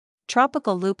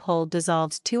Tropical Loophole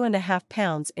dissolves 2.5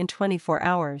 pounds in 24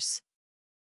 hours.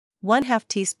 1/2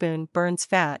 teaspoon burns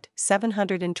fat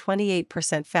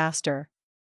 728% faster.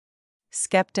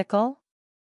 Skeptical?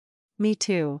 Me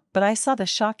too, but I saw the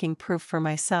shocking proof for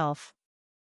myself.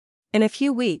 In a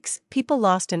few weeks, people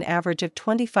lost an average of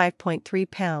 25.3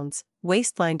 pounds,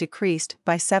 waistline decreased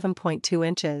by 7.2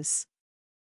 inches.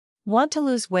 Want to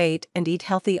lose weight and eat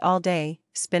healthy all day,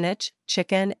 spinach,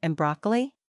 chicken, and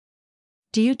broccoli?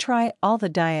 Do you try all the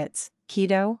diets,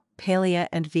 keto, paleo,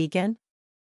 and vegan?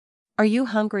 Are you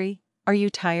hungry? Are you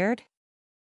tired?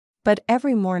 But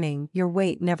every morning your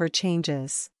weight never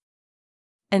changes.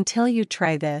 Until you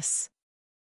try this.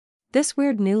 This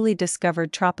weird newly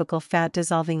discovered tropical fat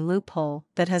dissolving loophole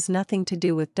that has nothing to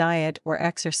do with diet or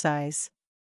exercise.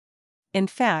 In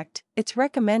fact, it's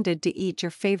recommended to eat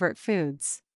your favorite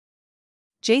foods.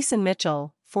 Jason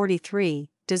Mitchell, 43,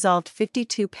 dissolved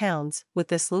 52 pounds with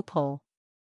this loophole.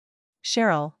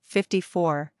 Cheryl,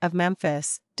 54, of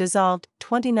Memphis, dissolved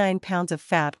 29 pounds of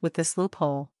fat with this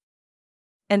loophole.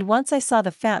 And once I saw the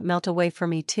fat melt away for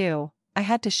me too, I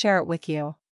had to share it with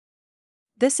you.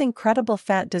 This incredible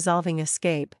fat-dissolving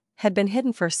escape had been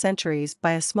hidden for centuries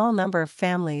by a small number of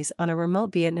families on a remote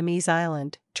Vietnamese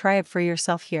island. Try it for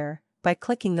yourself here, by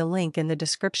clicking the link in the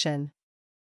description.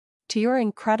 To your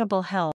incredible health.